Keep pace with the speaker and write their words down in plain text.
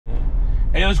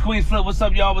Hey, yo, it's Queenzflip. What's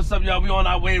up, y'all? What's up, y'all? We on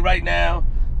our way right now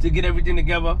to get everything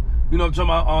together. You know what I'm talking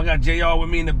about? I got JR with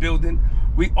me in the building.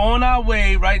 We on our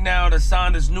way right now to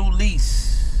sign this new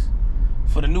lease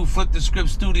for the new Flip the Script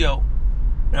studio.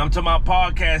 And I'm talking about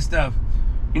podcast stuff.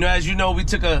 You know, as you know, we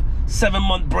took a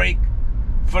 7-month break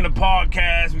from the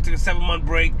podcast. We took a 7-month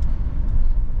break.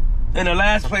 And the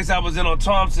last place I was in on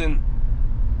Thompson,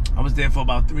 I was there for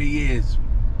about 3 years.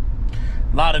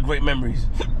 A lot of great memories.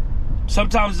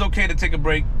 Sometimes it's okay to take a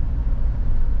break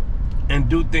and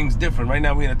do things different. Right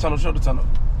now we in a tunnel, show the tunnel.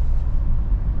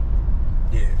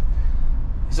 Yeah.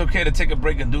 It's okay to take a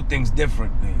break and do things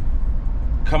differently.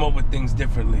 Come up with things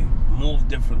differently. Move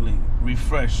differently.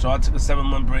 Refresh. So I took a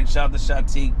 7-month break. Shout out to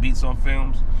Shatik, Beats on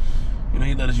Films. You know,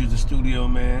 he let us use the studio,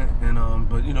 man. And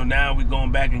but you know, now we're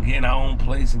going back and getting our own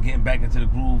place and getting back into the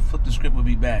groove. Flip the Script will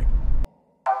be back.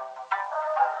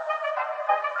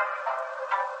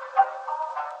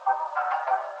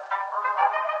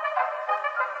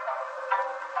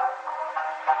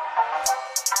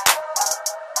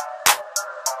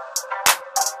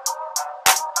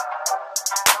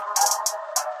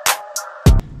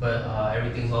 But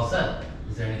everything's all set.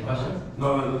 Is there any questions?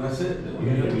 No, that's it.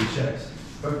 You're gonna do checks.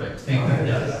 Perfect. Thank you.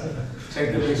 Yes.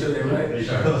 Check to make sure they're right.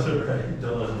 Sure.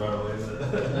 Don't let them run away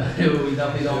with it. We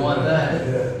definitely don't want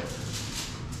that.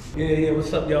 Yeah,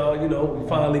 what's up, y'all? You know, we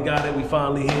finally got it. We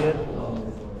finally here.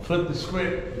 Flip the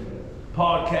Script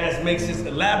podcast makes its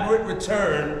elaborate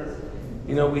return.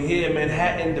 You know, we're here in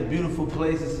Manhattan, the beautiful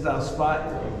place. This is our spot.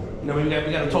 You know, we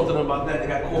got to talk to them about that. They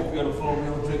got coffee on the floor. We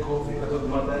don't drink coffee. We got to talk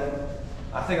about that.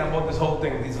 I think I bought this whole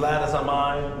thing. These ladders are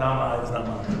mine. Not mine. It's not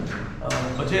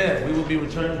mine. But yeah, we will be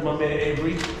returning to my man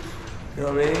Avery. You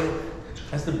know what I mean?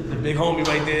 That's the big homie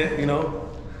right there. You know.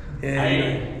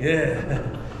 And,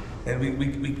 yeah. And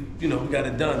we you know, we got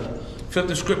it done. Flip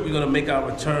the Script. We're gonna make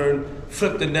our return.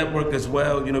 Flip the network as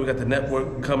well. You know, we got the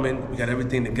network coming. We got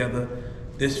everything together.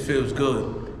 This feels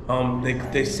good.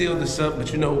 They sealed this up,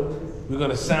 but you know, we're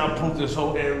gonna soundproof this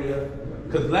whole area.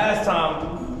 Cause last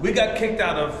time we got kicked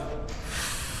out of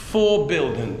 4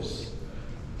 buildings,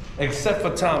 except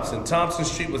for Thompson. Thompson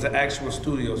Street was an actual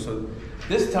studio. So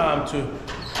this time,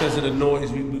 because of the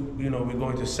noise, we're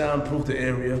going to soundproof the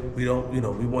area. We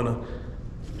want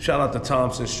to shout out to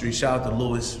Thompson Street, shout out to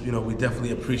Lewis. You know, we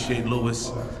definitely appreciate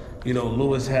Lewis. You know,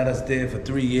 Lewis had us there for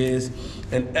 3 years,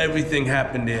 and everything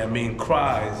happened there. I mean,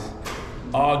 cries,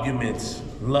 arguments,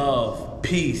 love,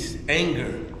 peace,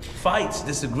 anger, fights,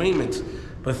 disagreements.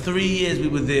 For 3 years we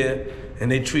were there, and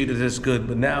they treated us good.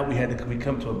 But now we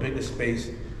come to a bigger space,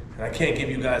 and I can't give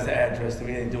you guys the address.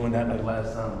 We ain't doing that like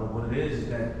last time. But what it is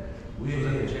that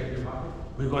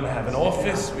we're going to have an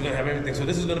office. We're going to have everything. So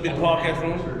this is going to be the podcast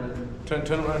room.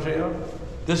 Turn around, JR.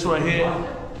 This right here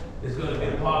is going to be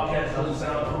the podcast room,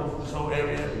 soundproof, this whole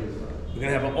area. We're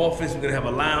going to have an office. We're going to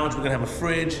have a lounge. We're going to have a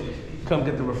fridge. Come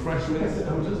get the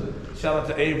refreshments. Shout out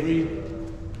to Avery.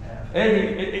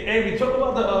 Avery, talk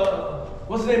about the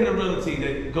what's the name of the realty?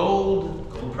 The Gold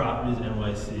Properties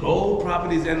NYC. Gold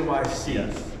Properties NYC.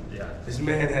 Yes. Yeah. This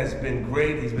man has been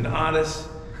great. He's been honest.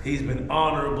 He's been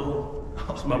honorable.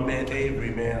 It's my man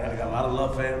Avery, man. I got a lot of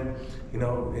love for him. You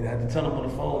know, and I had to tell him on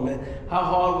the phone, man. How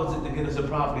hard was it to get us a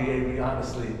property, Avery?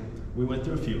 Honestly. We went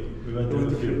through a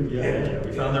few. Yeah.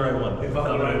 We found the right one. We found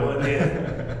the right one.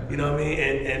 Yeah. You know what I mean?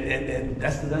 And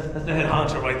that's the head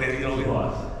honcho right there. You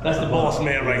know, that's the boss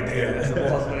man right there. That's the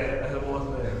boss man. That's the boss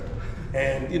man.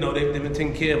 And you know, they've been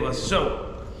taking care of us.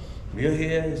 So we're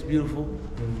here. It's beautiful.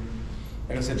 And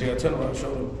like I said, Jay, I'll turn around and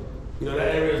show them. You know,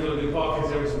 that area is going to be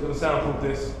parking area, so we're going to soundproof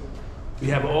this. We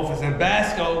have an office. And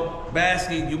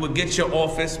Basky, you will get your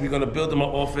office. We're going to build them an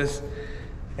office.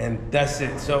 And that's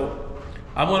it. So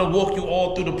I'm going to walk you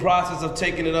all through the process of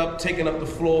taking up the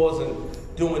floors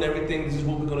and doing everything. This is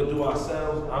what we're going to do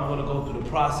ourselves. I'm going to go through the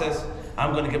process.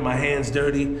 I'm going to get my hands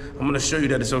dirty. I'm going to show you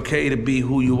that it's okay to be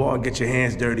who you are and get your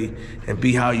hands dirty and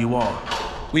be how you are.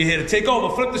 We're here to take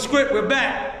over. Flip the Script. We're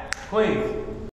back. Queens.